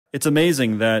it's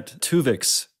amazing that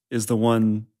Tuvix is the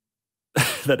one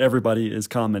that everybody is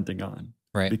commenting on.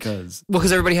 Right. Because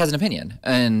everybody has an opinion,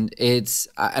 and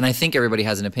I think everybody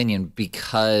has an opinion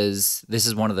because this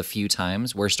is one of the few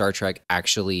times where Star Trek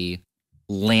actually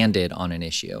landed on an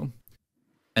issue.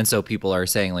 And so people are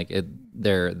saying like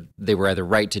they were either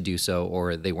right to do so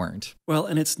or they weren't. Well,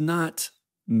 and it's not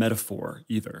metaphor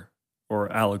either or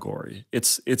allegory.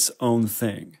 It's its own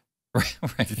thing. Right.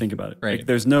 If you think about it. Right. Like,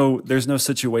 there's no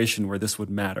situation where this would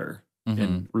matter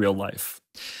in real life.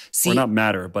 Or not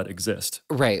matter, but exist.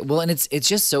 Right. Well, and it's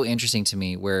just so interesting to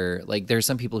me where like there's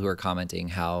some people who are commenting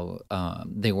how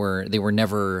they were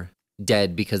never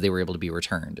dead because they were able to be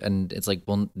returned. And it's like,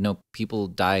 well, no, people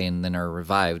die and then are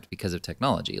revived because of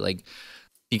technology. Like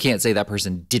you can't say that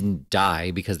person didn't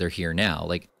die because they're here now.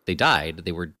 Like they died,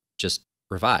 they were just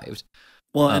revived.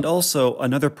 Well, and also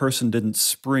another person didn't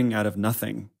spring out of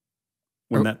nothing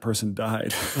when that person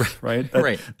died, right?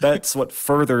 Right. That's what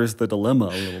furthers the dilemma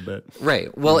a little bit.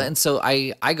 Right. Well, and so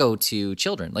I go to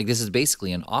children. Like this is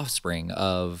basically an offspring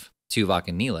of Tuvok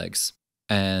and Neelix.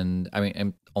 And I mean,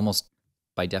 I'm almost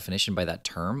by definition by that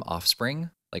term, offspring,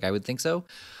 like I would think so.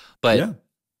 But, yeah.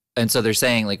 And so they're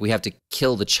saying like we have to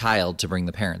kill the child to bring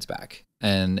the parents back.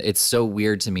 And it's so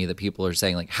weird to me that people are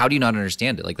saying like, how do you not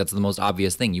understand it? Like that's the most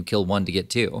obvious thing. You kill one to get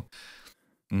two.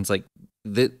 And it's like,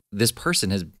 this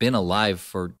person has been alive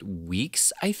for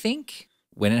weeks, I think,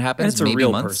 when it happens. And it's maybe a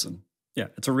real months. person. Yeah,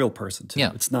 it's a real person too.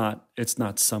 Yeah. It's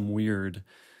not some weird.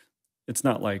 It's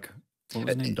not like what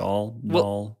was his name?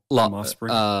 Null from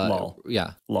Offspring. Lol.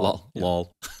 Yeah. Lol. Yeah.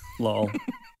 Lol. Lol.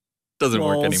 Doesn't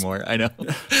Lols. work anymore. I know.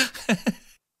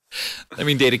 I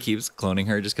mean, Data keeps cloning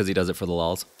her just because he does it for the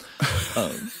lols.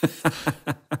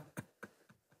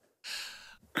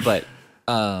 But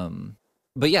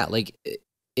yeah, like.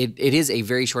 It is a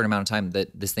very short amount of time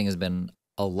that this thing has been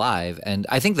alive, and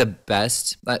I think the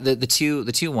best the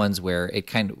two ones where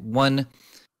it one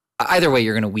either way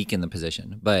you're going to weaken the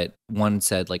position, but one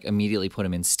said like immediately put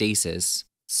him in stasis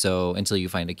so until you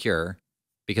find a cure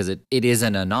because it is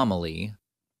an anomaly,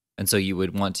 and so you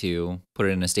would want to put it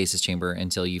in a stasis chamber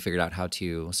until you figured out how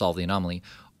to solve the anomaly,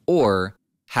 or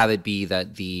have it be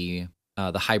that the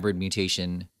hybrid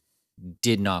mutation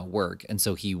did not work, and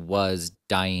so he was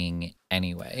dying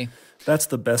anyway. That's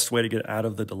the best way to get out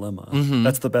of the dilemma.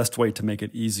 That's the best way to make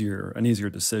it an easier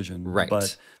decision. Right.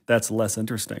 But that's less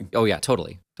interesting. Oh yeah,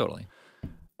 totally.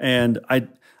 And I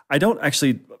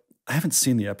haven't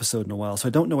seen the episode in a while, so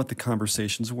I don't know what the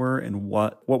conversations were and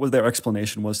what was their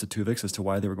explanation was to Tuvix as to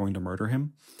why they were going to murder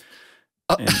him.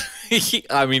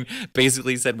 I mean,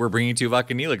 basically said we're bringing Tuvok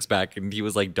and Neelix back, and he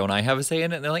was like, "Don't I have a say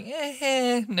in it?" And they're like,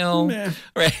 no,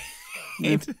 right?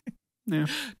 Yeah.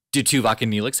 Do Tuvok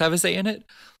and Neelix have a say in it?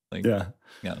 Like, yeah.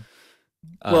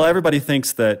 Well, everybody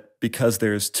thinks that because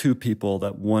there's two people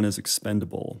that one is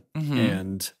expendable,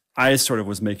 and I sort of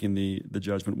was making the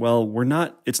judgment. Well, we're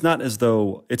not. It's not as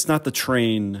though it's not the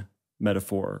train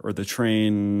metaphor or the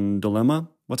train dilemma.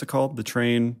 What's it called? The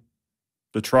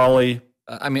trolley.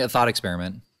 I mean, a thought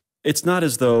experiment. It's not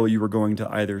as though you were going to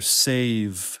either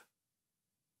save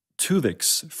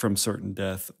Tuvix from certain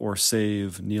death or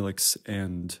save Neelix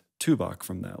and Tuvok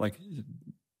from that. Like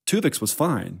Tuvix was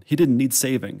fine; he didn't need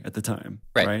saving at the time,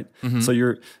 right? So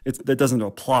that doesn't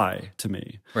apply to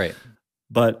me, right?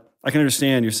 But I can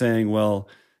understand you're saying, well,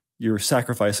 you're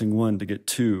sacrificing one to get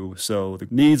two, so the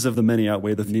needs of the many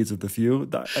outweigh the needs of the few.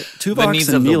 Tuvok the needs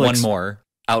and of Neelix, the one more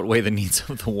outweigh the needs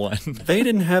of the one. They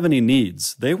didn't have any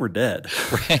needs. They were dead.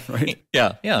 Right?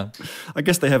 Yeah. I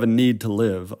guess they have a need to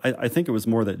live. I think it was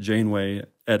more that Janeway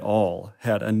et al.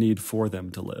 Had a need for them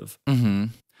to live,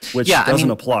 which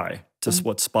doesn't apply to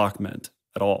what Spock meant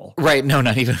at all. Right. No,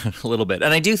 not even a little bit.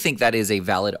 And I do think that is a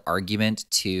valid argument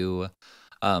to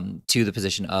the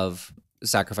position of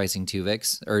sacrificing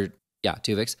Tuvix,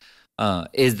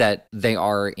 is that they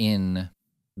are in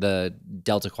the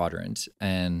Delta Quadrant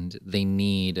and they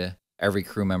need every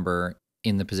crew member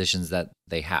in the positions that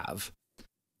they have.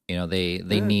 You know, they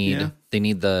need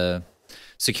the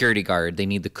security guard, they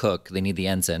need the cook, they need the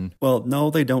ensign. Well,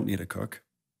 no, they don't need a cook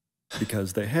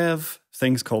because they have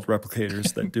things called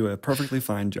replicators that do a perfectly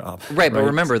fine job. Right, but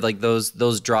remember, like those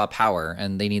draw power,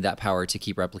 and they need that power to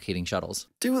keep replicating shuttles.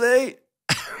 Do they?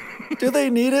 Do they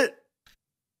need it?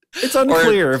 It's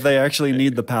unclear if they actually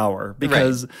need the power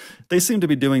because they seem to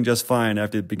be doing just fine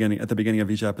at the beginning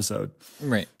of each episode.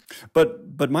 Right.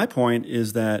 But my point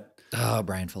is that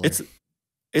Brian Fuller.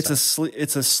 It's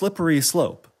a slippery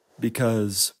slope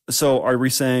because are we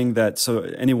saying that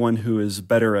anyone who is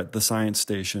better at the science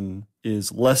station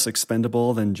is less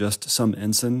expendable than just some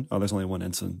ensign. Oh, there's only one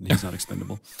ensign. He's not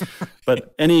expendable.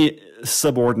 But any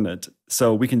subordinate.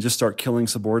 So we can just start killing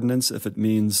subordinates if it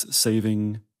means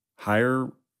saving higher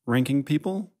ranking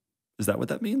people. Is that what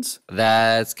that means?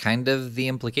 That's kind of the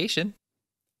implication.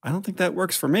 I don't think that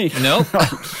works for me. Nope.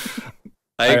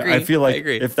 I agree. I feel like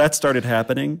if that started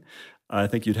happening, I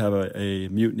think you'd have a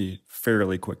mutiny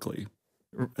fairly quickly.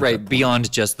 Right,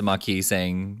 beyond just the Maquis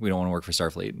saying we don't want to work for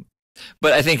Starfleet.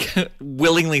 But I think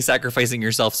willingly sacrificing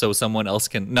yourself so someone else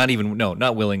can, not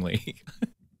willingly,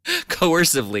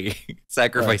 coercively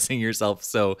sacrificing yourself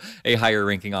so a higher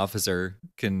ranking officer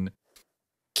can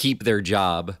keep their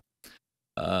job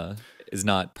is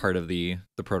not part of the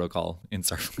protocol in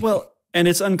Starfleet. Well, and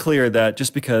it's unclear that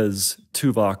just because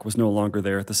Tuvok was no longer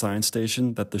there at the science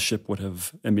station, that the ship would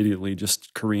have immediately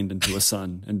just careened into a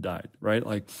sun and died, right?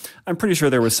 Like, I'm pretty sure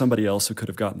there was somebody else who could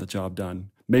have gotten the job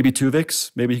done. Maybe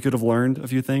Tuvix. Maybe he could have learned a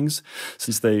few things,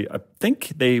 since I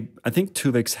think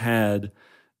Tuvix had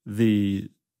the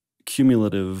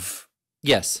cumulative.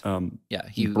 Yes.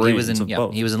 He was in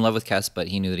love with Kes, but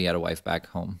he knew that he had a wife back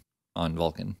home on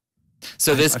Vulcan.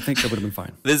 So I think that would have been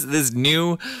fine. This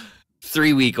new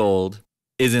 3-week-old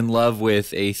is in love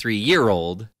with a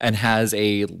 3-year-old and has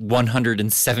a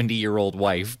 170-year-old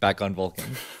wife back on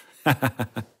Vulcan.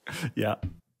 Yeah.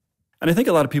 And I think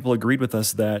a lot of people agreed with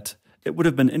us that it would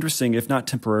have been interesting, if not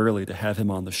temporarily, to have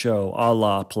him on the show, a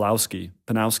la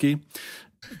Panowski,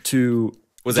 to...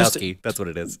 Wazowski, that's what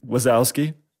it is.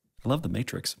 Wazowski. I love The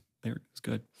Matrix. It's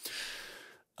good.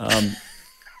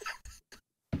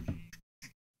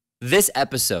 This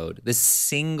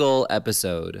single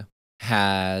episode,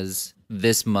 has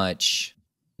this much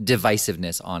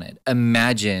divisiveness on it.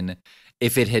 Imagine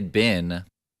if it had been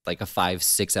like a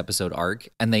 5-6 episode arc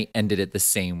and they ended it the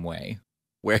same way,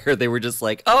 where they were just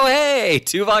like, oh, hey,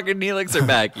 Tuvok and Neelix are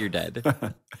back. You're dead.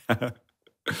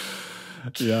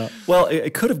 Yeah. Well,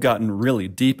 it could have gotten really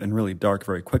deep and really dark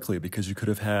very quickly, because you could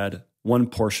have had one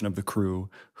portion of the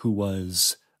crew who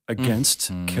was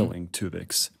against killing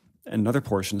Tuvix, and another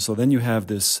portion. So then you have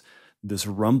this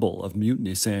rumble of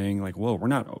mutiny saying like, whoa, we're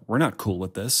not cool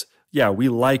with this. Yeah, we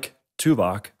like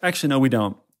Tuvok. Actually, no, we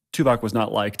don't. Tuvok was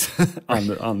not liked on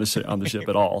the ship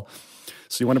at all.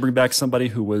 So you want to bring back somebody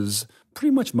who was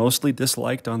pretty much mostly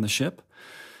disliked on the ship.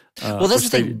 Well, that's the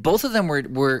thing. Both of them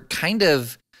were kind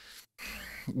of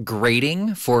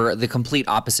grating for the complete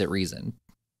opposite reason.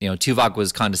 You know, Tuvok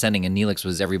was condescending and Neelix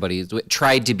was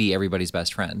tried to be everybody's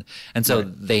best friend. And so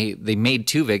they made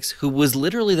Tuvix, who was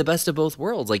literally the best of both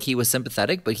worlds. Like, he was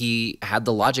sympathetic, but he had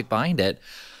the logic behind it.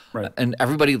 Right. And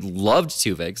everybody loved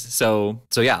Tuvix. So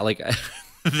yeah, like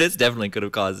this definitely could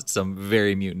have caused some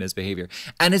very mutinous behavior.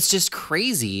 And it's just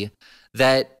crazy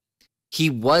that he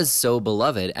was so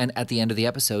beloved, and at the end of the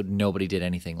episode, nobody did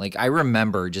anything. Like, I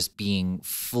remember just being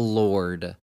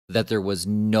floored that there was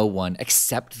no one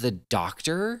except the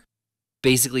doctor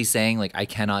basically saying, like, I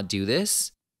cannot do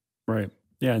this. Right.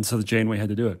 Yeah, and so the Janeway had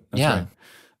to do it. That's right.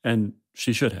 And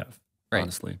she should have,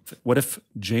 honestly. What if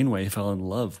Janeway fell in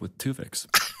love with Tuvix?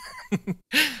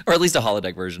 Or at least a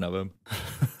holodeck version of him.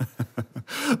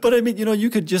 But I mean, you know, you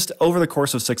could just, over the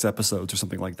course of 6 episodes or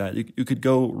something like that, you could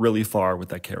go really far with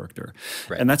that character.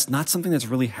 Right. And that's not something that's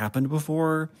really happened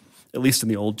before, at least in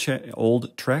the old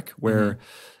Trek, where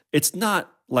it's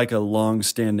not like a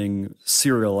long-standing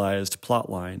serialized plot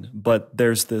line, but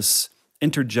there's this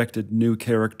interjected new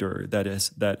character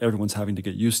that everyone's having to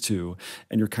get used to,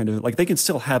 and you're kind of like, they can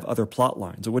still have other plot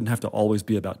lines. It wouldn't have to always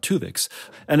be about Tuvix.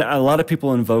 And a lot of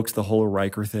people invoked the whole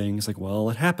Riker thing. It's like, well,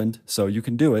 it happened, so you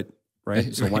can do it,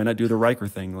 right? So why not do the Riker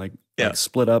thing, like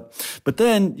split up? But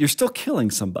then you're still killing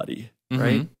somebody,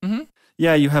 right? Mm-hmm.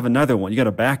 Yeah, you have another one. You got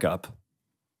a backup,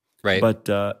 right? But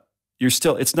you're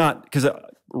still. It's not, because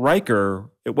Riker,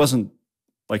 it wasn't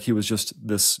like he was just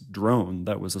this drone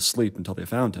that was asleep until they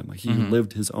found him. Like, he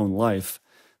lived his own life.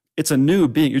 It's a new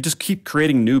being. You just keep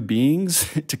creating new beings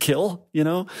to kill, you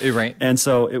know? Right. And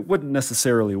so it wouldn't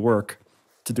necessarily work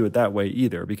to do it that way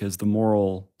either, because the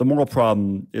moral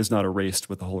problem is not erased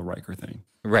with the whole Riker thing.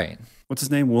 Right. What's his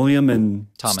name? William and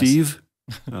Thomas. Steve?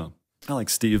 Oh, I like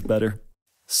Steve better.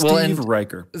 Steve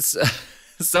Riker.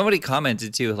 Somebody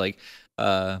commented too, like,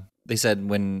 they said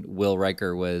when Will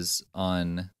Riker was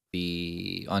on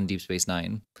Deep Space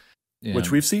Nine,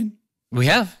 which we've seen. We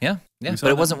have, yeah. But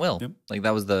it wasn't Will. Yep. Like, that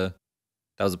was the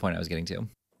point I was getting to.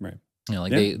 Right. You know,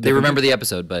 like they remember the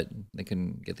episode, but they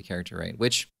couldn't get the character right,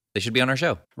 which they should be on our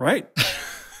show. Right.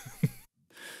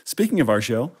 Speaking of our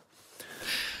show,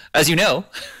 as you know,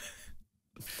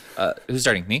 who's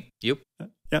starting? Me? You?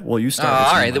 Yeah. Well, you start.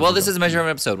 All right. Well, this is a Measure of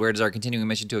an Episode, where it is our continuing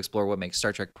mission to explore what makes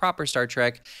Star Trek proper Star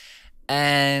Trek.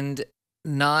 And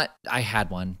I had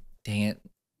one. Dang it.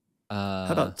 How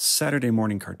about Saturday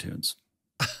morning cartoons?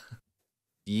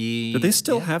 Do they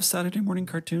still have Saturday morning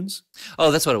cartoons?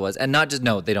 Oh, that's what it was. And not just,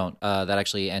 no, they don't. That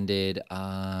actually ended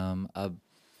about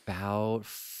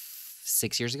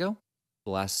 6 years ago.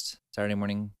 The last Saturday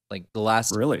morning,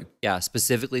 Really? Yeah,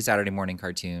 specifically Saturday morning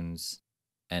cartoons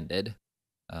ended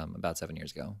about 7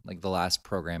 years ago. Like the last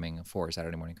programming for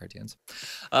Saturday morning cartoons.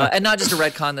 And not just a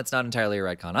retcon, that's not entirely a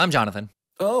retcon. I'm Jonathan.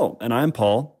 Oh, and I'm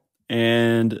Paul.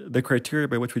 And the criteria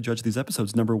by which we judge these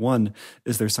episodes, number 1,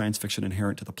 is there science fiction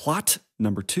inherent to the plot?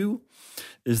 Number 2,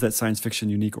 is that science fiction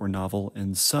unique or novel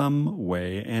in some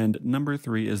way? And number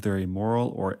 3, is there a moral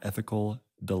or ethical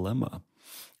dilemma?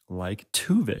 Like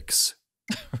Tuvix.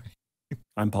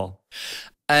 I'm Paul.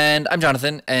 And I'm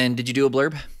Jonathan. And did you do a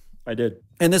blurb? I did.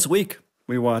 And this week,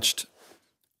 we watched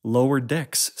Lower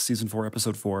Decks, Season 4,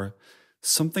 Episode 4,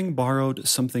 Something Borrowed,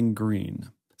 Something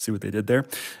Green. See what they did there?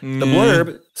 The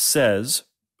blurb says,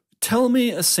 tell me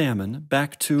a salmon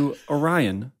back to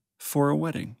Orion for a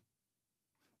wedding.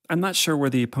 I'm not sure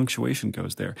where the punctuation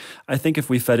goes there. I think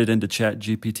if we fed it into Chat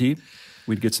GPT,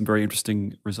 we'd get some very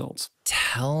interesting results.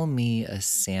 Tell me a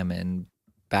salmon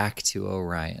back to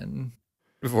Orion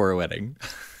for a wedding.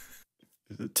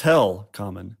 Tell,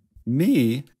 common,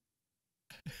 me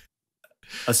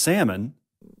a salmon.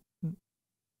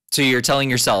 So you're telling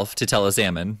yourself to tell a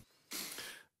salmon.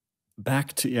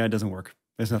 Back to, yeah, it doesn't work.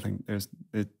 There's nothing,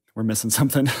 we're missing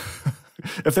something.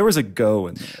 If there was a go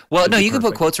in there. Well, no, you could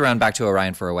put quotes around back to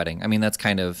Orion for a wedding. I mean, that's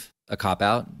kind of a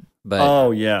cop-out, but.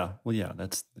 Oh, yeah. Well, yeah,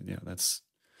 that's,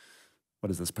 what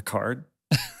is this, Picard?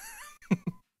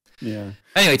 Yeah.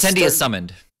 Anyway, Tendi is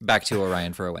summoned back to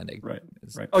Orion for a wedding. Right.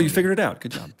 Oh, you figured it out.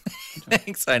 Good job.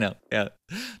 Thanks, I know. Yeah.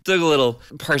 Took a little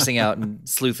parsing out and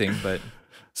sleuthing, but.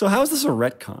 So how is this a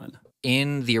retcon?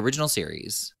 In the original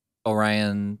series,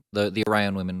 Orion, the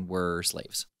Orion women were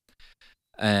slaves.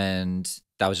 And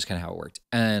that was just kind of how it worked.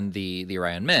 And the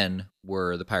Orion men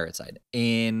were the pirate side.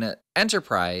 In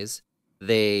Enterprise,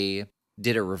 they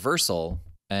did a reversal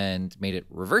and made it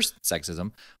reverse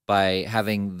sexism by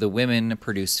having the women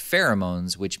produce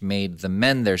pheromones, which made the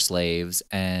men their slaves,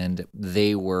 and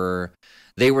they were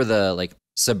the like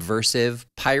subversive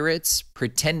pirates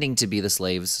pretending to be the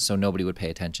slaves so nobody would pay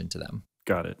attention to them.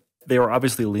 Got it. They were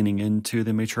obviously leaning into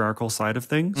the matriarchal side of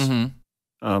things.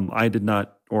 Mm-hmm. I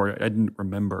didn't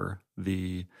remember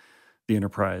the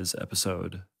Enterprise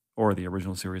episode or the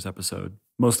original series episode,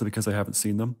 mostly because I haven't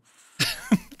seen them.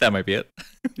 That might be it.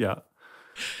 Yeah.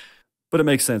 But it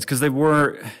makes sense because they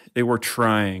were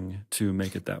trying to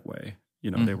make it that way.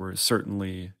 You know, they were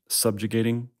certainly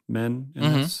subjugating men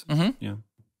in this. Mm-hmm. Yeah.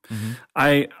 Mm-hmm.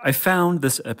 I found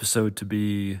this episode to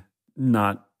be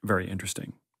not very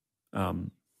interesting.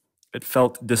 It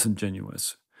felt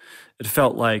disingenuous. It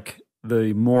felt like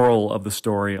the moral of the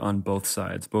story on both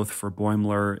sides, both for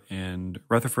Boimler and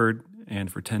Rutherford,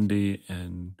 and for Tendi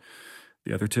and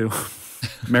the other two,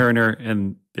 Mariner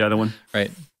and the other one.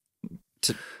 Right.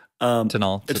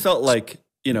 Tanal. It felt like,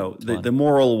 you know, the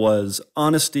moral was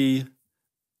honesty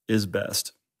is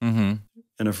best in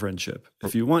a friendship.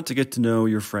 If you want to get to know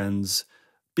your friends,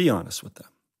 be honest with them.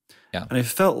 Yeah. And I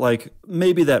felt like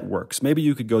maybe that works. Maybe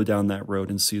you could go down that road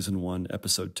in season 1,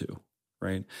 episode 2,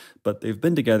 right? But they've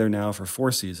been together now for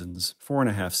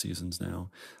 4.5 seasons now.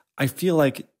 I feel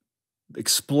like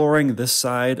exploring this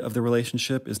side of the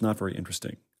relationship is not very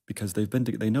interesting because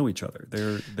they know each other.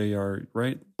 They are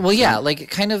right. Well, yeah, like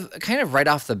kind of right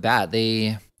off the bat,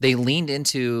 they leaned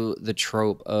into the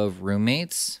trope of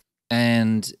roommates,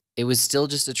 and it was still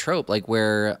just a trope, like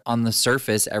where on the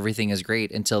surface everything is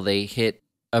great until they hit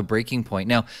a breaking point.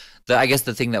 Now, I guess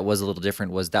the thing that was a little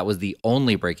different was that was the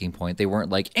only breaking point. They weren't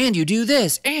like, and you do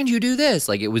this, and you do this.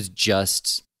 Like it was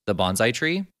just the bonsai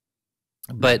tree.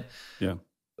 But yeah.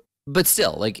 But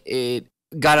still, like it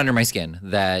got under my skin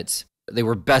that they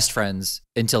were best friends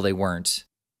until they weren't.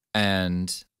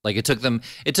 And like it took them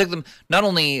not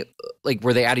only like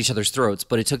were they at each other's throats,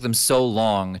 but it took them so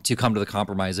long to come to the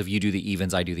compromise of you do the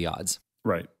evens, I do the odds.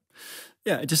 Right.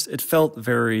 Yeah, it felt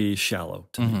very shallow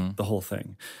to me, the whole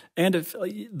thing. And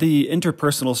the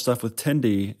interpersonal stuff with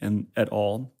Tendi and et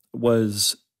al.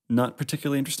 Was not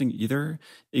particularly interesting either.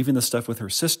 Even the stuff with her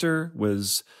sister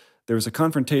there was a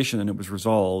confrontation and it was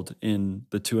resolved in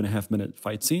the 2.5-minute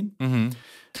fight scene. Mm-hmm.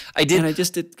 I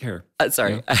just didn't care.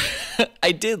 Sorry. Yeah.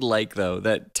 I did like, though,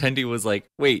 that Tendi was like,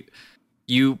 wait,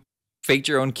 you faked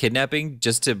your own kidnapping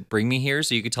just to bring me here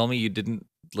so you could tell me you didn't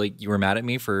like, you were mad at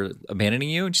me for abandoning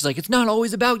you? And she's like, it's not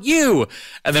always about you.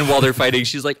 And then while they're fighting,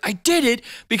 she's like, I did it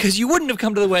because you wouldn't have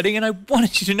come to the wedding and I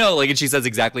wanted you to know. Like, and she says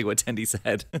exactly what Tendi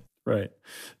said. Right.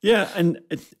 Yeah. And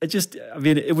it just, I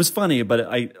mean, it was funny, but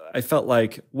I felt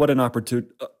like what an opportunity,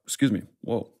 excuse me.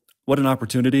 Whoa. What an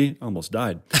opportunity. I almost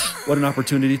died. What an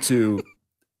opportunity to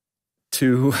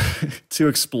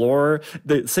explore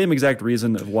the same exact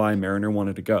reason of why Mariner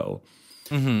wanted to go.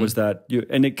 Was that you?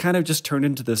 And it kind of just turned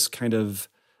into this kind of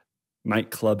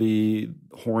nightclubby,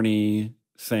 horny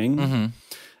thing. And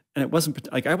it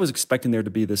wasn't like I was expecting there to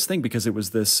be this thing because it was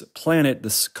this planet,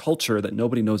 this culture that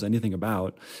nobody knows anything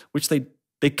about, which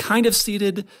they kind of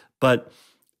seeded, but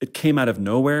it came out of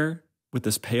nowhere with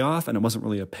this payoff. And it wasn't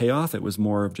really a payoff. It was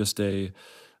more of just we're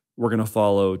going to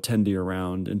follow Tendi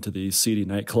around into the seedy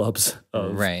nightclubs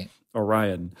of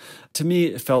Orion. To me,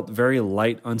 it felt very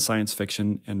light on science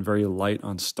fiction and very light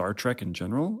on Star Trek in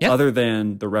general, other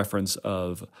than the reference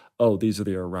of, oh, these are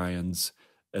the Orions,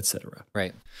 etc.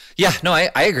 Right. Yeah, no, I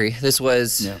agree. This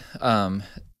was,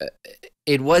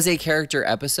 it was a character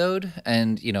episode,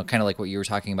 and, you know, kind of like what you were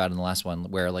talking about in the last one,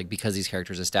 where, like, because these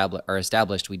characters are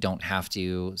established, we don't have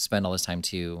to spend all this time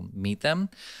to meet them.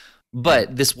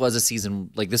 But this was a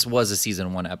season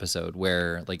 1 episode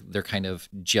where, like, they're kind of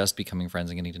just becoming friends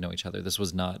and getting to know each other. This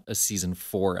was not a season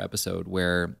 4 episode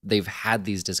where they've had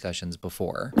these discussions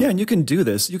before. Yeah, and you can do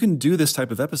this. You can do this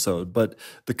type of episode, but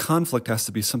the conflict has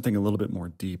to be something a little bit more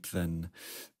deep than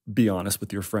be honest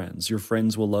with your friends. Your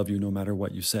friends will love you no matter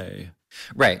what you say.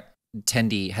 Right.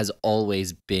 Tendi has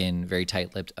always been very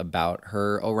tight-lipped about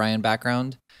her Orion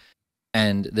background,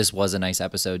 and this was a nice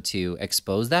episode to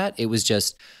expose that. It was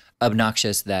just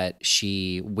obnoxious that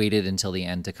she waited until the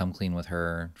end to come clean with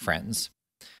her friends.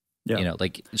 Yeah. You know,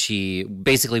 like, she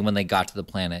basically, when they got to the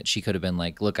planet, she could have been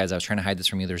like, look, guys, I was trying to hide this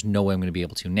from you. There's no way I'm going to be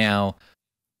able to now.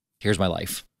 Here's my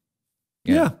life.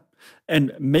 Yeah.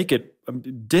 And make it,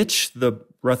 ditch the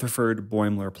Rutherford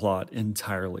Boimler plot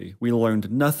entirely. We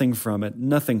learned nothing from it.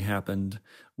 Nothing happened.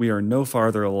 We are no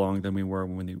farther along than we were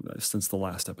since the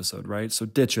last episode, right? So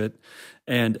ditch it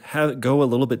and go a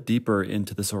little bit deeper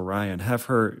into this Orion. Have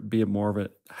the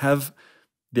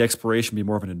exploration be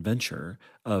more of an adventure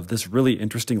of this really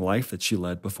interesting life that she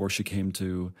led before she came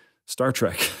to Star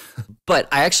Trek. But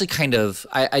I actually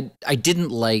I didn't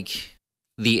like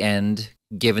the end,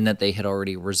 given that they had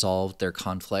already resolved their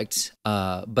conflict.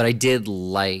 But I did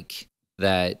like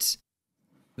that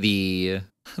the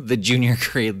junior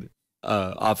grade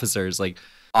officers, like,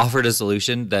 offered a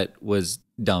solution that was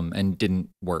dumb and didn't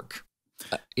work.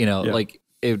 Like,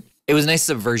 it was a nice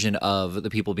subversion of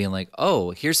the people being like, oh,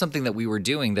 here's something that we were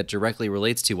doing that directly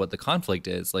relates to what the conflict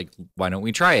is. Like, why don't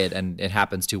we try it? And it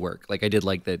happens to work. Like, I did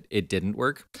like that it didn't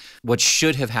work. What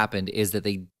should have happened is that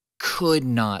they could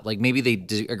not, like, maybe they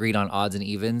agreed on odds and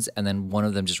evens, and then one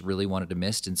of them just really wanted to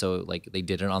miss, and so, like, they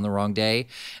did it on the wrong day,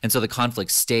 and so the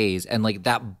conflict stays, and, like,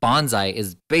 that bonsai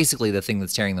is basically the thing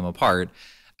that's tearing them apart,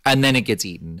 and then it gets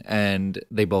eaten, and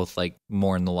they both, like,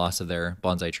 mourn the loss of their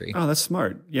bonsai tree. Oh, that's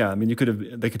smart. Yeah, I mean,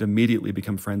 they could immediately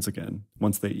become friends again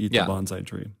once they eat the bonsai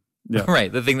tree. Yeah.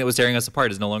 Right. The thing that was tearing us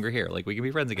apart is no longer here. Like, we can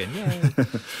be friends again. Yay.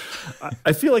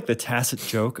 I feel like the tacit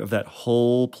joke of that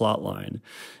whole plot line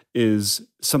is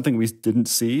something we didn't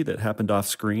see that happened off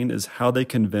screen, is how they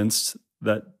convinced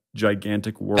that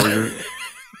gigantic warrior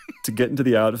to get into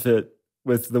the outfit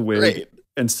with the wig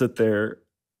and sit there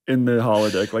in the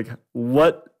holodeck. Like,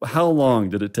 how long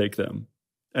did it take them?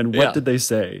 And what did they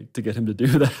say to get him to do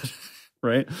that?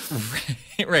 Right?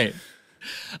 Right.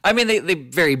 I mean, they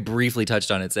very briefly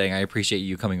touched on it, saying, I appreciate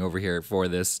you coming over here for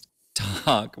this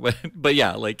talk. But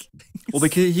yeah, like. Well,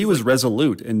 because he was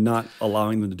resolute in not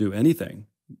allowing them to do anything.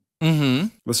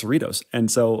 With Cerritos.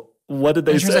 And so what did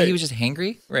they say? Turns out he was just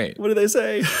hangry? Right. What did they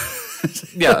say?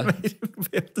 Yeah. We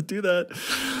have to do that.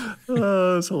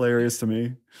 Oh, it's hilarious to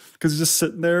me. Because he's just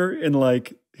sitting there and,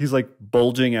 like, he's, like,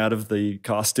 bulging out of the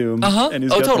costume. And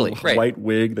he's got the white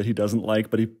wig that he doesn't like,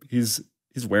 but he's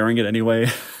wearing it anyway.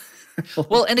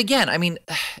 Well, and again, I mean,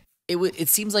 it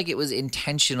seems like it was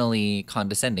intentionally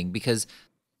condescending, because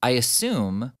I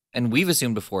assume, and we've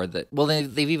assumed before that, well,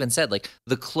 they've even said, like,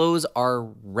 the clothes are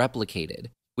replicated,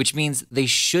 which means they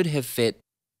should have fit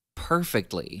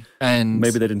perfectly. And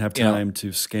maybe they didn't have time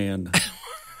to scan,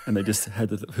 and they just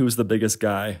had who's the biggest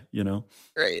guy, you know?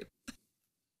 Right.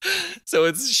 So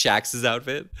it's Shax's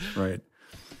outfit. Right.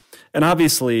 And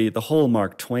obviously, the whole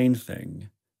Mark Twain thing,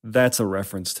 that's a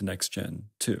reference to Next Gen,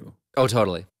 too. Oh,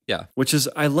 totally. Yeah. Which is,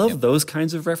 I love those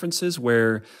kinds of references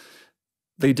where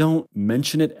they don't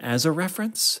mention it as a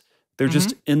reference. They're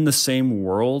just in the same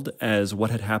world as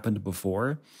what had happened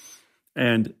before.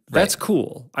 And that's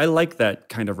cool. I like that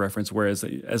kind of reference, whereas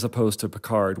as opposed to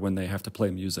Picard when they have to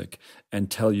play music and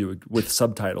tell you with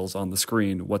subtitles on the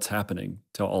screen what's happening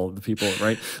to all of the people,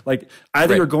 right? Like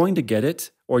either you're going to get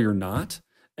it or you're not.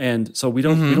 And so we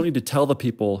don't need to tell the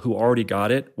people who already got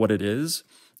it what it is,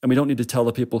 and we don't need to tell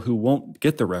the people who won't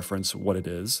get the reference what it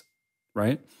is,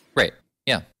 right? Right.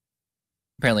 Yeah.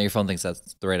 Apparently your phone thinks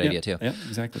that's the right idea too. Yeah,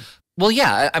 exactly. Well,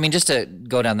 yeah, I mean, just to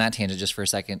go down that tangent just for a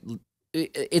second,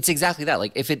 it's exactly that.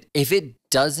 Like if it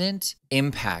doesn't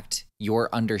impact your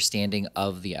understanding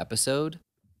of the episode,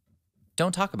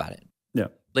 don't talk about it. Yeah.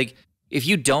 Like if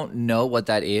you don't know what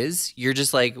that is, you're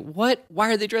just like, what? Why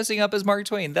are they dressing up as Mark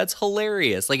Twain? That's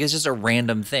hilarious. Like it's just a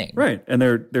random thing. Right. And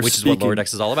they're which speaking, is what Lower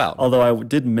Decks is all about. Although I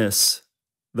did miss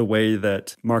the way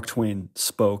that Mark Twain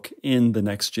spoke in the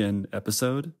Next Gen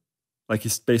episode. Like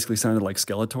he basically sounded like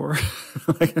Skeletor.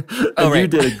 You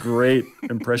did a great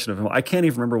impression of him. I can't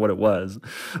even remember what it was,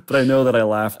 but I know that I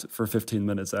laughed for 15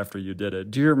 minutes after you did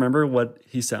it. Do you remember what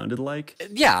he sounded like?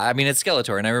 Yeah, I mean, it's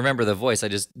Skeletor, and I remember the voice. I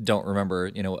just don't remember,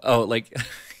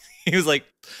 he was like,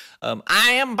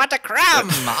 I am but a crumb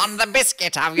on the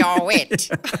biscuit of your wit.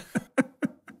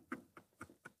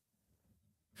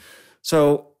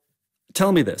 So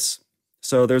tell me this.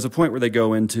 So there's a point where they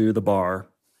go into the bar.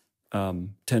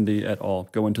 Tendi et al.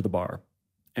 Go into the bar,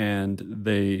 and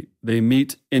they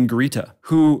meet Ingrita,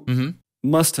 who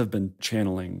must have been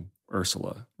channeling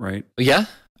Ursula, right? Yeah,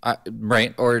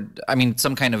 right. Or I mean,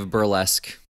 some kind of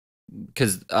burlesque,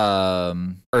 because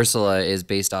Ursula is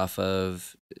based off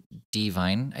of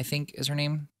Divine, I think is her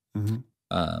name.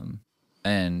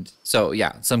 And so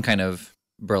yeah, some kind of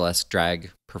burlesque drag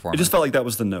performance. It just felt like that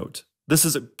was the note. This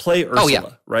is play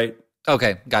Ursula, right?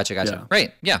 Okay, gotcha. Yeah.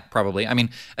 Right, yeah, probably. I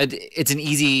mean, it's an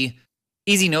easy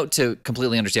note to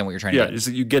completely understand what you're trying to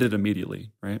do. Yeah, you get it immediately,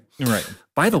 right? Right.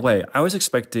 By the way, I was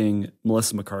expecting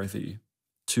Melissa McCarthy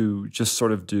to just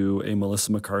sort of do a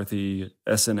Melissa McCarthy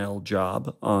SNL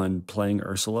job on playing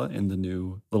Ursula in the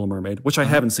new Little Mermaid, which I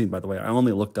haven't seen, by the way. I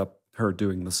only looked up her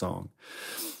doing the song.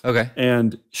 Okay.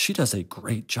 And she does a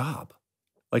great job.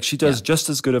 Like she does just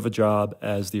as good of a job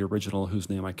as the original, whose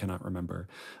name I cannot remember.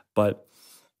 But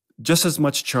just as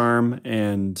much charm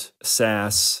and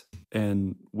sass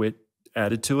and wit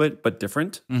added to it, but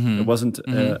different. It wasn't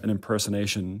an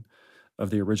impersonation of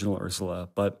the original Ursula,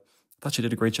 but I thought she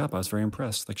did a great job. I was very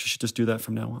impressed. Like she should just do that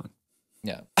from now on.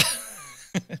 Yeah.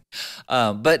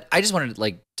 But I just wanted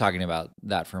to talking about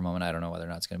that for a moment. I don't know whether or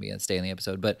not it's going to be stay in the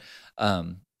episode, but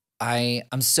I'm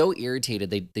so irritated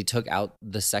they took out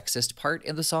the sexist part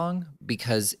in the song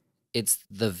because it's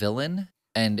the villain,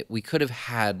 and we could have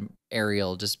had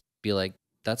Ariel just be like,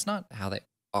 that's not how they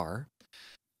are.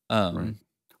 Right.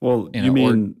 Well, you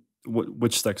mean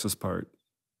which sexist part?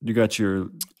 You got your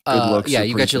good looks. Yeah,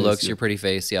 you got your looks, your pretty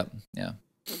face. Yep. Yeah.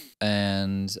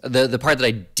 And the part that I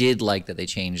did like that they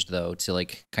changed though to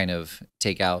kind of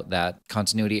take out that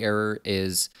continuity error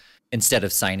is instead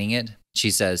of signing it,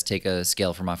 she says, take a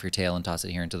scale from off your tail and toss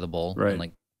it here into the bowl. Right.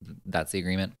 And that's the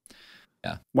agreement.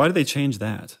 Yeah. Why did they change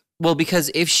that? Well, because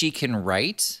if she can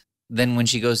write, then when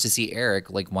she goes to see Eric,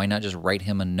 why not just write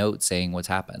him a note saying what's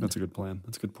happened? That's a good plan.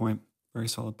 That's a good point. Very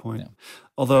solid point. Yeah.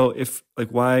 Although if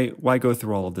why go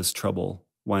through all of this trouble?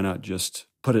 Why not just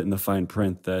put it in the fine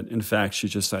print that in fact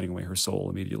she's just signing away her soul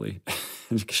immediately?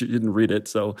 She didn't read it.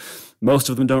 So most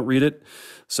of them don't read it.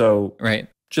 So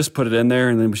just put it in there,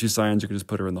 and then when she signs, you can just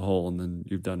put her in the hole, and then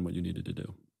you've done what you needed to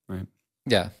do. Right.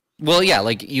 Yeah. Well, yeah,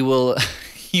 you will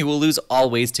you will lose all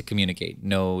ways to communicate.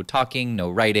 No talking, no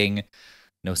writing,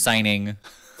 no signing.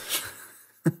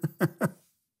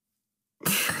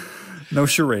 No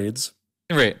charades.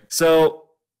 Right. So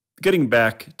getting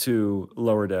back to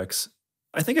Lower Decks,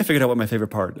 I think I figured out what my favorite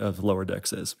part of Lower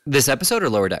Decks is. This episode or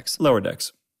Lower Decks? Lower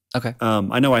Decks. Okay.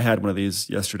 I know I had one of these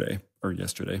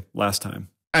last time.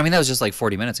 I mean, that was just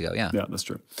 40 minutes ago. Yeah. Yeah, that's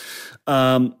true.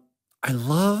 I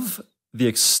love the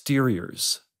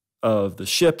exteriors of the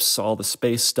ships, all the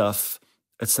space stuff,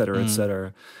 et cetera, et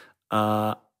cetera.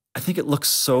 I think it looks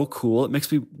so cool. It makes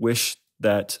me wish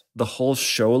that the whole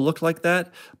show looked like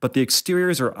that, but the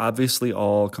exteriors are obviously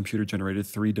all computer-generated,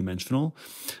 three-dimensional,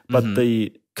 but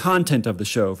the content of the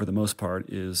show, for the most part,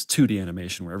 is 2D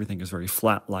animation, where everything is very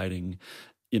flat lighting.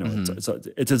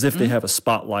 It's as if they have a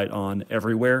spotlight on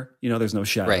everywhere. There's no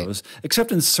shadows,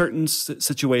 except in certain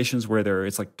situations where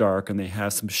it's dark and they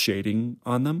have some shading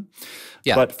on them.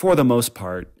 Yeah. But for the most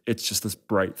part, it's just this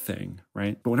bright thing,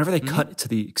 right? But whenever they cut to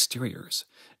the exteriors,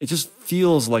 it just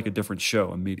feels like a different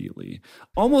show immediately,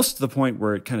 almost to the point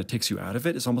where it kind of takes you out of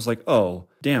it. It's almost like, oh,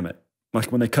 damn it. Like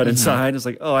when they cut inside, it's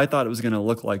like, oh, I thought it was going to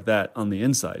look like that on the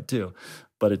inside too,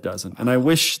 but it doesn't. And I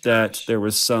wish that there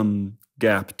was some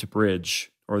gap to bridge,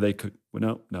 or they could.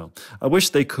 Well, no. I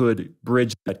wish they could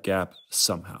bridge that gap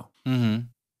somehow. Mm-hmm.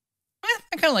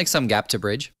 I kind of like some gap to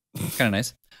bridge. Kind of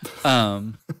nice.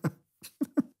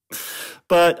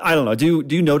 But I don't know. Do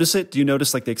you notice it? Do you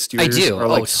notice like the exteriors are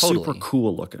like totally. super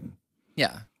cool looking?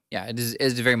 Yeah. Yeah, it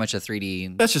is very much a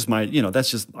 3D. That's just my,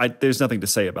 there's nothing to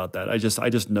say about that. I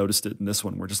just noticed it in this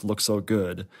one where it just looks so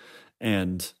good.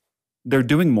 And they're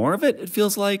doing more of it, it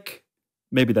feels like.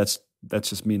 Maybe that's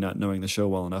just me not knowing the show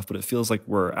well enough, but it feels like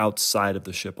we're outside of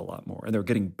the ship a lot more and they're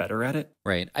getting better at it.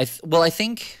 Right. I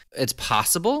think it's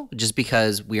possible just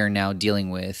because we are now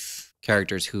dealing with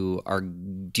characters who are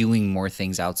doing more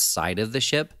things outside of the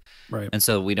ship. Right. And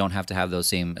so we don't have to have those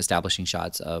same establishing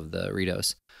shots of the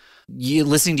Ritos.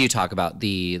 Listening to you talk about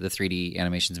the 3D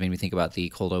animations made me think about the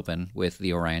cold open with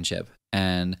the Orion ship.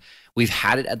 And we've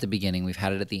had it at the beginning. We've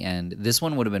had it at the end. This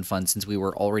one would have been fun since we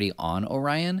were already on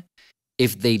Orion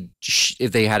if they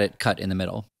had it cut in the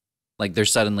middle. Like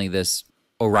there's suddenly this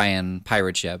Orion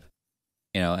pirate ship,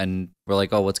 and we're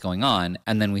like, oh, what's going on?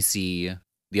 And then we see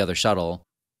the other shuttle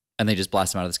and they just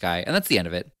blast them out of the sky. And that's the end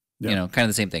of it. Yeah. Kind of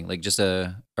the same thing. Like just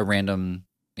a random,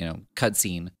 cut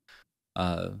scene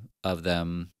of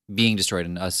them being destroyed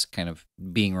and us kind of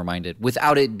being reminded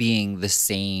without it being the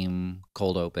same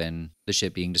cold open, the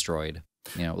ship being destroyed,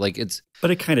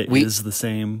 but it kind of is the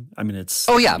same. I mean, it's,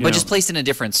 but just placed in a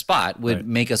different spot would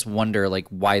make us wonder like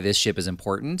why this ship is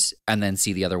important and then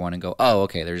see the other one and go, oh,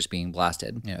 okay, they're just being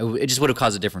blasted. It just would have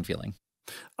caused a different feeling.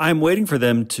 I'm waiting for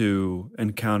them to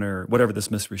encounter whatever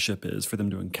this mystery ship is, for them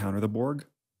to encounter the Borg.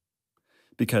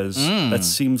 Because that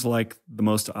seems like the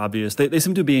most obvious. They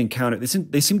seem to be encountered.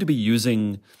 They seem to be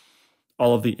using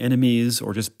all of the enemies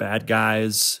or just bad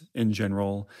guys in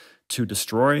general to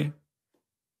destroy.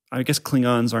 I guess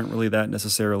Klingons aren't really that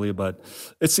necessarily, but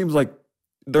it seems like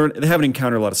they haven't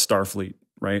encountered a lot of Starfleet,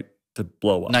 right? To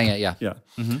blow up. Not yet, yeah. Yeah.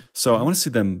 Mm-hmm. So I want to see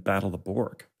them battle the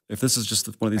Borg. If this is just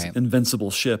one of these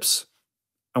invincible ships,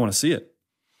 I want to see it.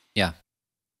 Yeah.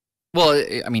 Well,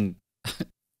 I mean,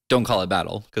 don't call it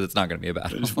battle because it's not going to be a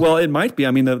battle. Well, it might be.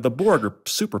 I mean, the Borg are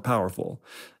super powerful.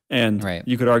 And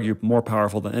you could argue more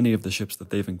powerful than any of the ships that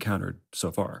they've encountered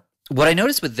so far. What I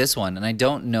noticed with this one, and I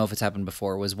don't know if it's happened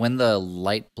before, was when the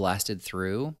light blasted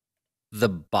through, the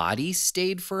body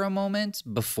stayed for a moment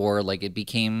before like it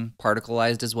became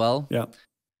particleized as well. Yeah.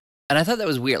 And I thought that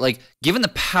was weird. Like, given the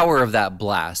power of that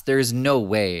blast, there is no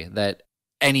way that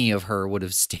any of her would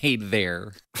have stayed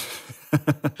there.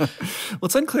 Well,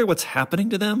 it's unclear what's happening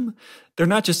to them. They're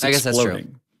not just exploding. I guess that's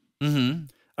true. Mm-hmm.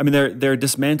 I mean, they're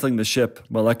dismantling the ship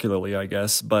molecularly, I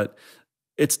guess, but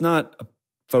it's not a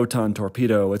photon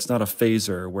torpedo. It's not a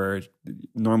phaser where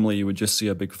normally you would just see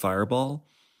a big fireball.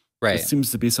 Right. It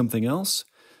seems to be something else.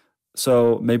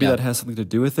 So maybe that has something to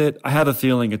do with it. I have a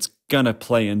feeling it's going to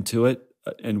play into it.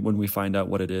 And when we find out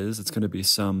what it is, it's going to be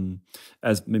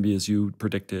as you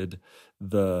predicted,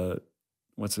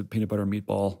 what's a peanut butter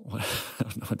meatball? I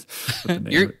don't know what the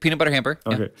name Your peanut butter hamper.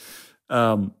 Okay.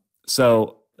 Yeah.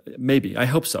 So maybe, I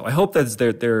hope so. I hope that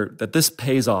that this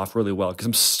pays off really well, because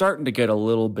I'm starting to get a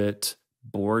little bit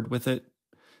bored with it.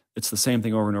 It's the same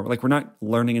thing over and over. Like, we're not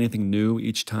learning anything new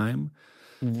each time.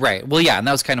 Right. Well, yeah, and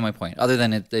that was kind of my point. Other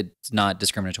than it's not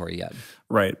discriminatory yet.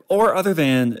 Right. Or other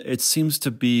than it seems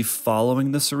to be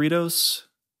following the Cerritos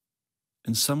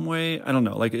in some way. I don't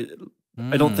know. Like,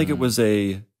 I don't think it was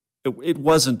it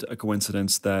wasn't a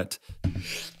coincidence that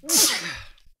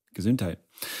Gesundheit.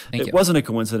 It wasn't a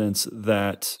coincidence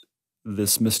that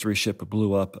this mystery ship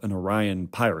blew up an Orion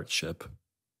pirate ship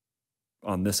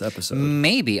on this episode.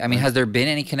 Maybe. I mean, has there been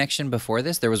any connection before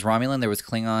this? There was Romulan, there was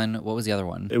Klingon. What was the other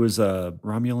one? It was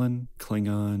Romulan,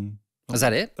 Klingon. Is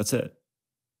that it? That's it.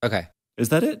 Okay. Is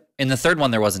that it? In the third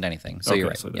one, there wasn't anything. So you're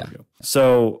right. So there we go.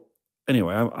 So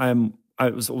anyway, I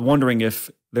was wondering if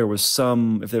there was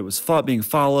if it was being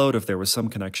followed, if there was some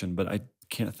connection, but I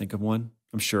can't think of one.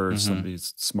 I'm sure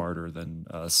somebody's smarter than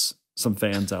us. Some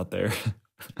fans out there,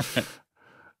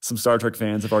 some Star Trek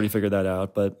fans have already figured that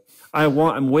out. But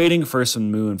I'm waiting for some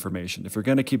new information. If you're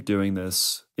going to keep doing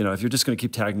this, if you're just going to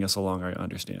keep tagging us along, I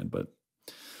understand. But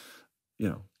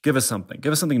give us something.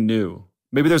 Give us something new.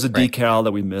 Maybe there's a decal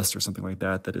that we missed or something like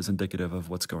that is indicative of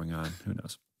what's going on. Who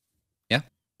knows? Yeah.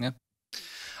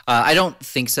 I don't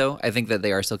think so. I think that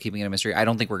they are still keeping it a mystery. I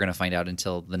don't think we're going to find out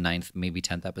until the 9th, maybe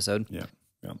 10th episode. Yeah.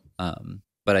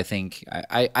 But I think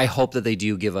I hope that they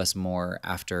do give us more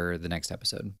after the next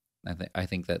episode. I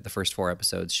think that the first 4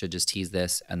 episodes should just tease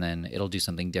this, and then it'll do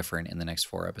something different in the next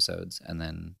 4 episodes, and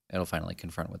then it'll finally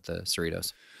confront with the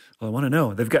Cerritos. Well, I want to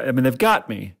know. They've got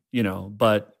me,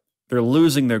 but they're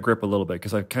losing their grip a little bit,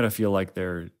 because I kind of feel like I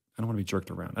don't want to be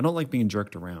jerked around. I don't like being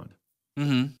jerked around.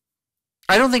 Mm-hmm.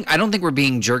 I don't think we're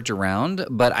being jerked around,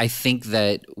 but I think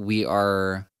that we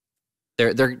are.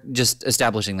 They're just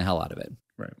establishing the hell out of it.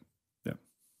 Right. Yeah.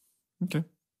 Okay.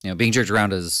 Being jerked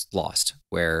around is Lost,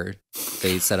 where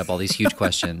they set up all these huge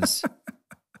questions.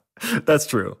 That's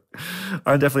true.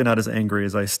 I'm definitely not as angry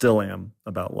as I still am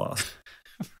about Lost.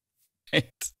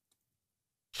 Right.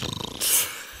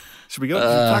 Should we go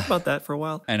talk about that for a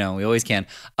while? I know we always can.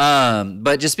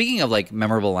 But just speaking of like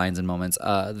memorable lines and moments,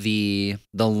 the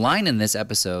line in this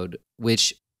episode,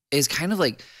 which is kind of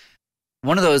like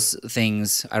one of those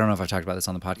things, I don't know if I've talked about this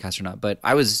on the podcast or not, but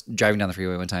I was driving down the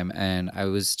freeway one time and I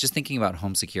was just thinking about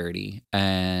home security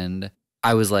and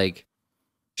I was like,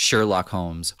 Sherlock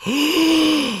Holmes.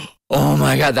 Oh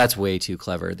my God, that's way too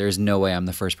clever. There's no way I'm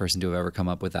the first person to have ever come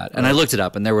up with that. And I looked it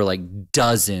up and there were like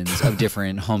dozens of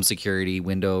different home security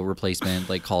window replacement,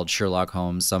 like called Sherlock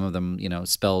Holmes. Some of them,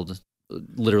 spelled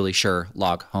literally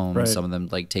Sherlock Holmes, right. Some of them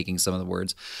like taking some of the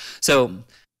words. So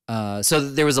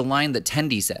there was a line that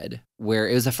Tendi said where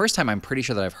it was the first time I'm pretty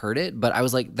sure that I've heard it, but I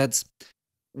was like, that's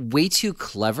way too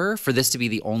clever for this to be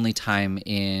the only time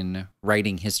in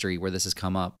writing history where this has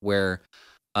come up, where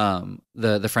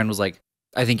the friend was like,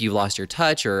 I think you've lost your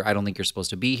touch, or I don't think you're supposed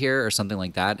to be here, or something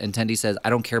like that. And Tendi says, I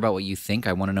don't care about what you think.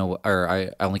 I want to know, or I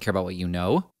only care about what you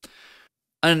know.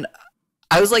 And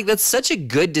I was like, that's such a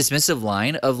good dismissive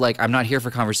line of like, I'm not here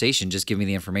for conversation. Just give me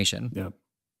the information. Yeah.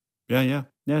 Yeah.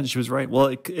 And she was right. Well,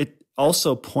 it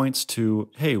also points to,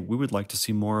 hey, we would like to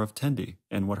see more of Tendi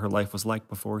and what her life was like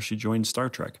before she joined Star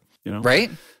Trek,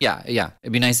 Right? Yeah.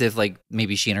 It'd be nice if like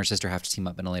maybe she and her sister have to team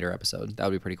up in a later episode. That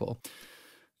would be pretty cool.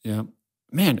 Yeah.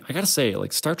 Man, I gotta say,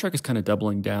 like Star Trek is kind of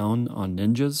doubling down on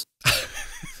ninjas.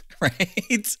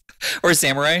 Right? Or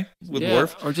samurai with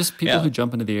Worf. Or just people who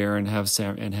jump into the air and have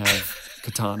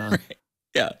katana. Right.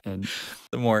 Yeah. And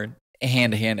the more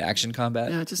hand-to-hand action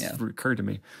combat. Yeah, it just occurred to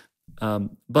me.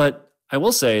 But I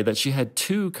will say that she had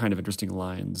two kind of interesting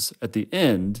lines at the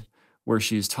end where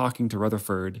she's talking to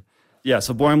Rutherford. Yeah,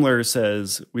 so Boimler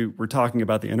says, we're talking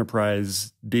about the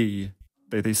Enterprise D.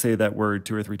 They say that word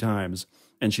 2 or 3 times.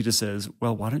 And she just says,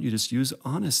 well, why don't you just use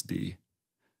Honest D?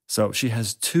 So she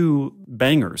has 2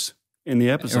 bangers in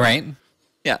the episode. Right.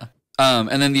 Yeah.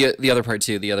 And then the other part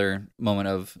too, the other moment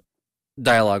of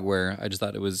dialogue where I just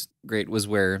thought it was great was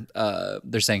where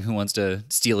they're saying who wants to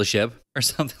steal a ship or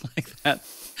something like that.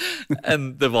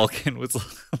 And the Vulcan was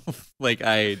like,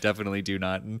 I definitely do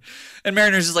not. And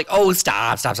Mariner's just like, oh,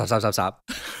 stop.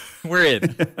 We're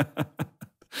in.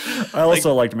 I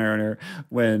also liked Mariner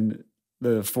when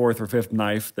the 4th or 5th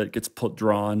knife that gets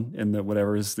drawn in the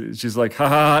whatever is, she's like,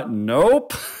 haha,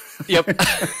 nope. Yep.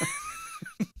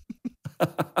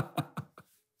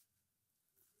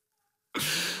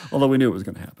 Although we knew it was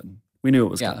going to happen. We knew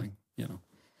it was coming,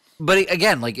 But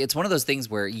again, like it's one of those things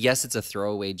where, yes, it's a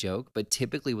throwaway joke, but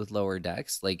typically with Lower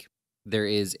Decks, like there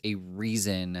is a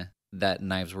reason that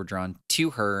knives were drawn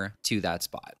to her to that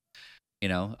spot.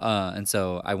 And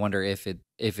so I wonder if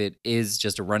it is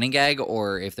just a running gag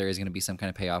or if there is going to be some kind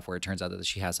of payoff where it turns out that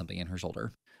she has something in her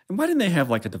shoulder. And why didn't they have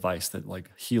like a device that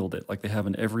like healed it, like they have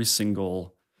in every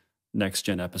single Next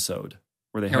Gen episode,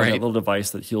 where they have that little device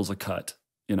that heals a cut?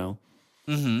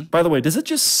 Mm-hmm. By the way, does it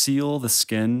just seal the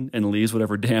skin and leaves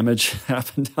whatever damage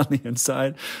happened on the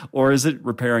inside, or is it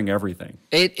repairing everything?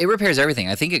 It repairs everything.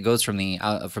 I think it goes from the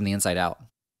inside out.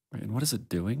 Right. And what is it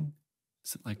doing?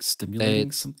 Is it like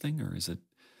stimulating something, or is it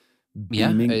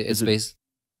beaming? Yeah, it's based.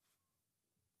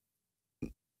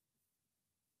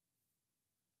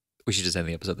 We should just end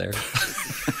the episode there.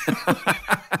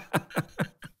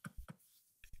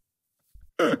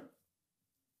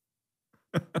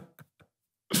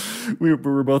 We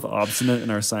were both obstinate in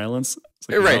our silence.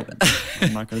 Like, right. No,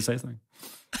 I'm not going to say something.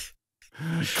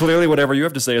 Clearly, whatever you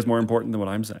have to say is more important than what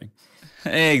I'm saying.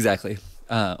 Exactly.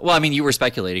 Well, I mean, you were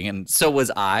speculating, and so was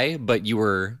I, but you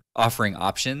were offering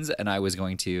options, and I was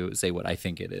going to say what I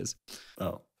think it is.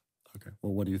 Oh, okay.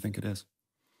 Well, what do you think it is?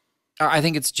 I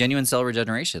think it's genuine cell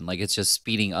regeneration. Like, it's just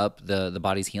speeding up the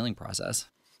body's healing process.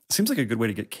 It seems like a good way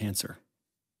to get cancer.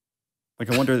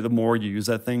 Like, I wonder, the more you use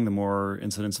that thing, the more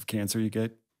incidence of cancer you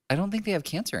get. I don't think they have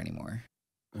cancer anymore.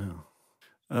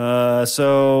 Oh.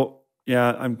 So,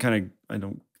 yeah, I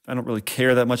don't really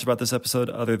care that much about this episode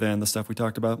other than the stuff we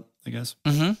talked about, I guess.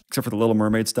 Mm-hmm. Except for the Little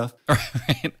Mermaid stuff.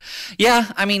 Right.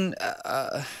 Yeah, I mean,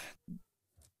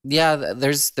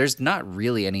 there's not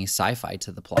really any sci-fi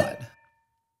to the plot.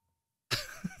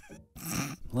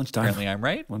 Lunchtime. Apparently I'm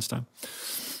right. Lunchtime.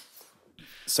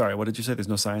 Sorry, what did you say? There's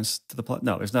no science to the plot?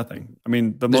 No, there's nothing. I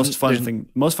mean, the most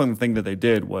fun thing that they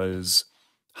did was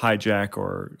hijack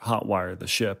or hotwire the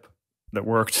ship that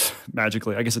worked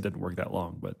magically. I guess it didn't work that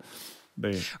long, but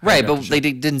Right, but they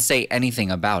didn't say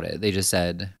anything about it. They just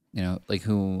said, like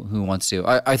who wants to.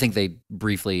 I think they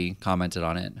briefly commented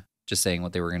on it, just saying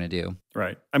what they were going to do.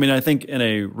 Right. I mean, I think in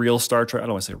a real Star Trek, I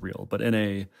don't want to say real, but in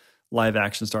a live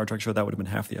action Star Trek show, that would have been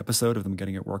half the episode of them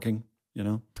getting it working,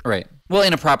 Right. Well,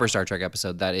 in a proper Star Trek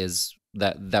episode,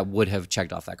 that would have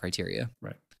checked off that criteria.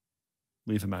 Right.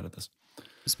 Leave him out of this.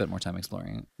 Spent more time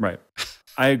exploring it. Right.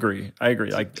 I agree.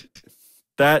 Like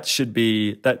that should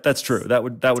be that's true. That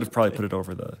would have probably put it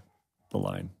over the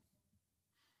line.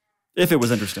 If it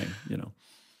was interesting,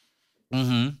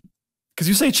 Mm-hmm. Because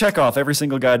you say Chekhov every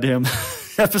single goddamn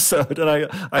episode, and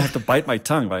I have to bite my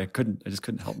tongue, but I just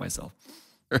couldn't help myself.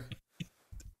 Right.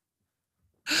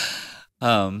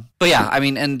 But yeah, I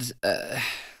mean, and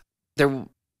there,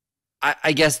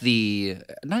 I guess the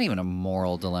not even a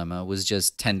moral dilemma was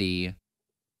just Tendi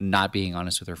not being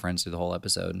honest with her friends through the whole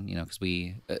episode, because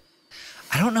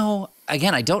I don't know.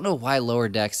 Again, I don't know why Lower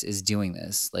Decks is doing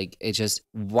this. Like,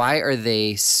 why are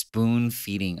they spoon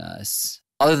feeding us?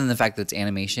 Other than the fact that it's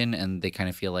animation and they kind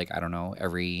of feel like, I don't know,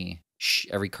 every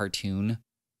cartoon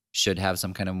should have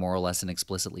some kind of moral lesson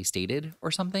explicitly stated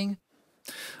or something.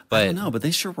 But I don't know, but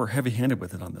they sure were heavy-handed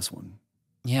with it on this one.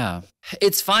 Yeah.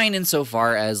 It's fine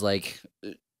insofar as, like,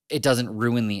 it doesn't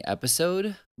ruin the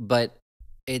episode, but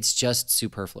it's just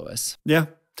superfluous. Yeah.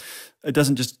 It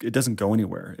doesn't go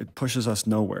anywhere. It pushes us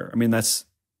nowhere. I mean, that's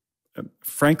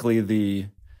frankly the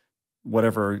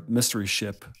whatever mystery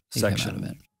ship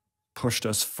section pushed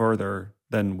us further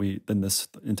than this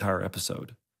entire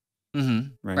episode.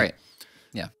 Mm-hmm. Right.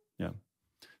 Yeah. Yeah.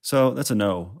 So that's a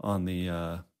no on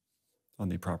the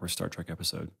proper Star Trek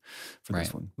episode for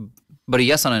this one. But a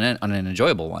yes on an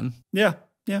enjoyable one. Yeah.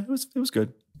 Yeah. It was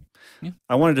good. Yeah.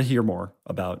 I wanted to hear more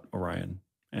about Orion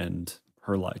and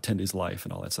her life, Tendi's life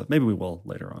and all that stuff. Maybe we will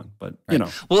later on, but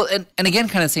Well, and again,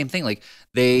 kind of the same thing. Like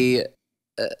they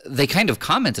kind of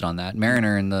commented on that,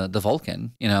 Mariner and the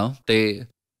Vulcan,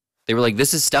 they were like,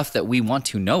 this is stuff that we want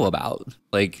to know about.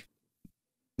 Like,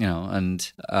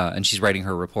 and she's writing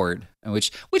her report,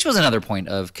 which was another point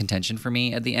of contention for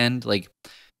me at the end. Like,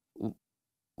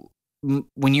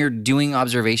 when you're doing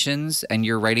observations and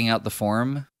you're writing out the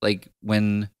form, like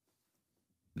when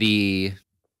the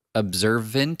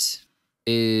observant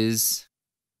is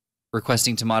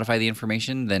requesting to modify the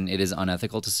information, then it is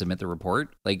unethical to submit the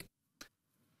report. Like,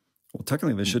 well,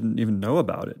 technically, they shouldn't even know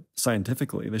about it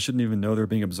scientifically. They shouldn't even know they're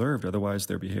being observed. Otherwise,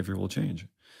 their behavior will change.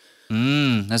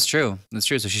 That's true.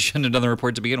 So she shouldn't have done the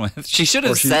report to begin with. She should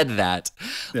have said that.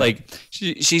 Yeah. Like,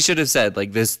 she should have said,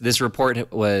 like, this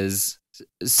report was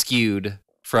skewed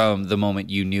from the moment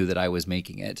you knew that I was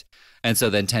making it. And so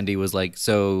then Tendi was like,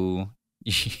 so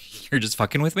you're just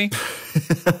fucking with me?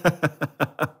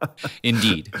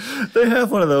 Indeed. They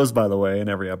have one of those, by the way, in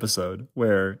every episode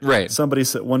where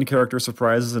one character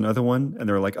surprises another one and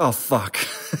they're like, oh, fuck.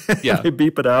 Yeah. They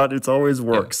beep it out. It always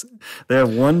works. Yeah. They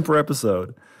have one per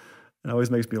episode. It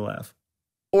always makes me laugh.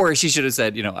 Or she should have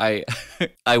said,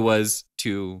 I was,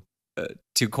 to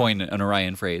coin an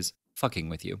Orion phrase, fucking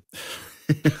with you.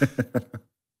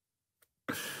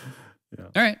 Yeah.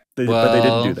 All right. But they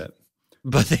didn't do that.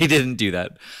 But they didn't do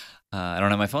that. I don't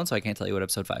have my phone, so I can't tell you what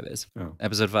episode 5 is. Oh.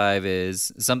 Episode 5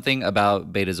 is something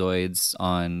about betazoids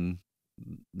on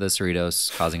the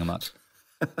Cerritos causing a muck.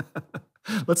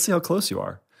 Let's see how close you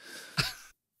are.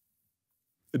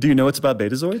 Do you know it's about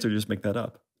betazoids, or you just make that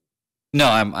up? No,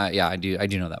 I do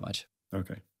know that much.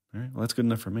 Okay. All right. Well, that's good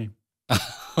enough for me.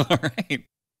 All right.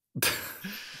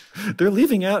 They're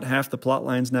leaving out half the plot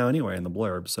lines now anyway in the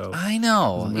blurb, so I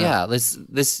know. Yeah,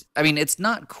 this I mean, it's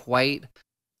not quite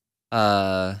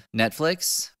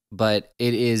Netflix, but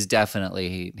it is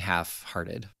definitely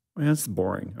half-hearted. I mean, that's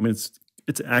boring. I mean,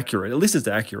 it's accurate. At least it's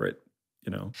accurate,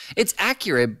 It's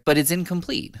accurate, but it's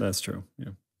incomplete. That's true.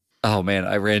 Yeah. Oh man,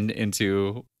 I ran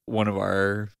into one of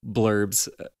our blurbs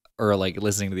or like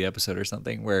listening to the episode or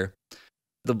something where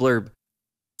the blurb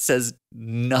says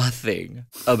nothing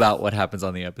about what happens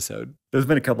on the episode. There's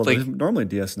been a couple. Like, normally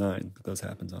DS9 that those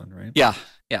happens on, right? Yeah.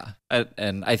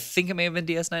 And I think it may have been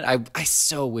DS9. I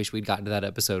so wish we'd gotten to that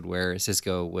episode where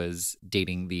Sisko was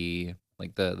dating the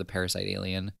parasite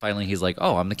alien. Finally, he's like,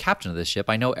 oh, I'm the captain of this ship.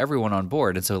 I know everyone on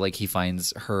board. And so like he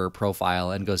finds her profile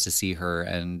and goes to see her,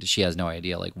 and she has no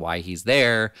idea like why he's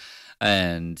there,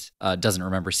 and doesn't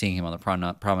remember seeing him on the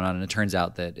promenade. And it turns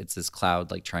out that it's this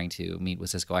cloud like trying to meet with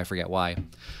Sisko. I forget why.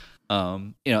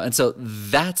 And so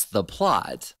that's the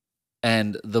plot.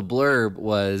 And the blurb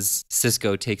was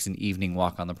Sisko takes an evening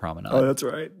walk on the promenade. Oh, that's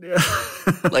right. Yeah.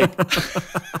 Like,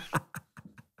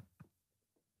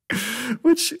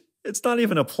 which it's not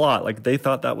even a plot. Like they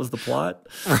thought that was the plot.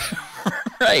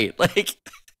 Right. Like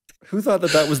Who thought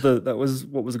that was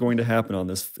what was going to happen in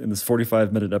this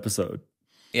 45-minute episode?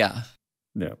 Yeah.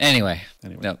 No. Anyway.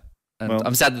 Well,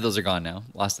 I'm sad that those are gone now.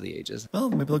 Lost to the ages. Well,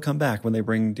 maybe they'll come back when they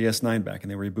bring DS9 back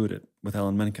and they reboot it with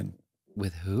Alan Menken.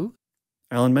 With who?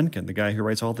 Alan Menken, the guy who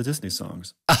writes all the Disney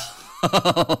songs.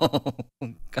 Oh,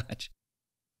 gotcha.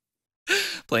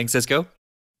 Playing Cisco?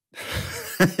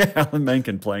 Alan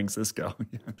Menken playing Cisco.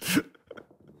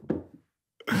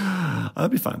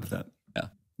 I'd be fine with that. Yeah.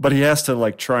 But he has to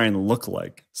like try and look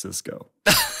like Cisco.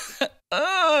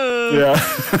 Oh. Yeah.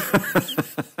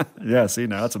 Yeah, see,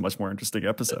 now it's a much more interesting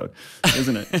episode,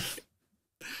 isn't it?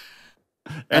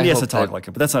 And he has to talk like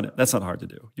it, but that's not hard to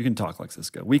do. You can talk like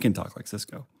Cisco. We can talk like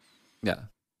Cisco. Yeah.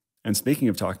 And speaking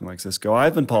of talking like Cisco,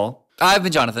 I've been Paul. I've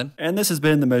been Jonathan. And this has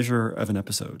been The Measure of an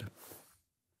Episode.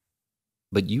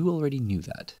 But you already knew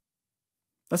that.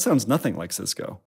 That sounds nothing like Cisco.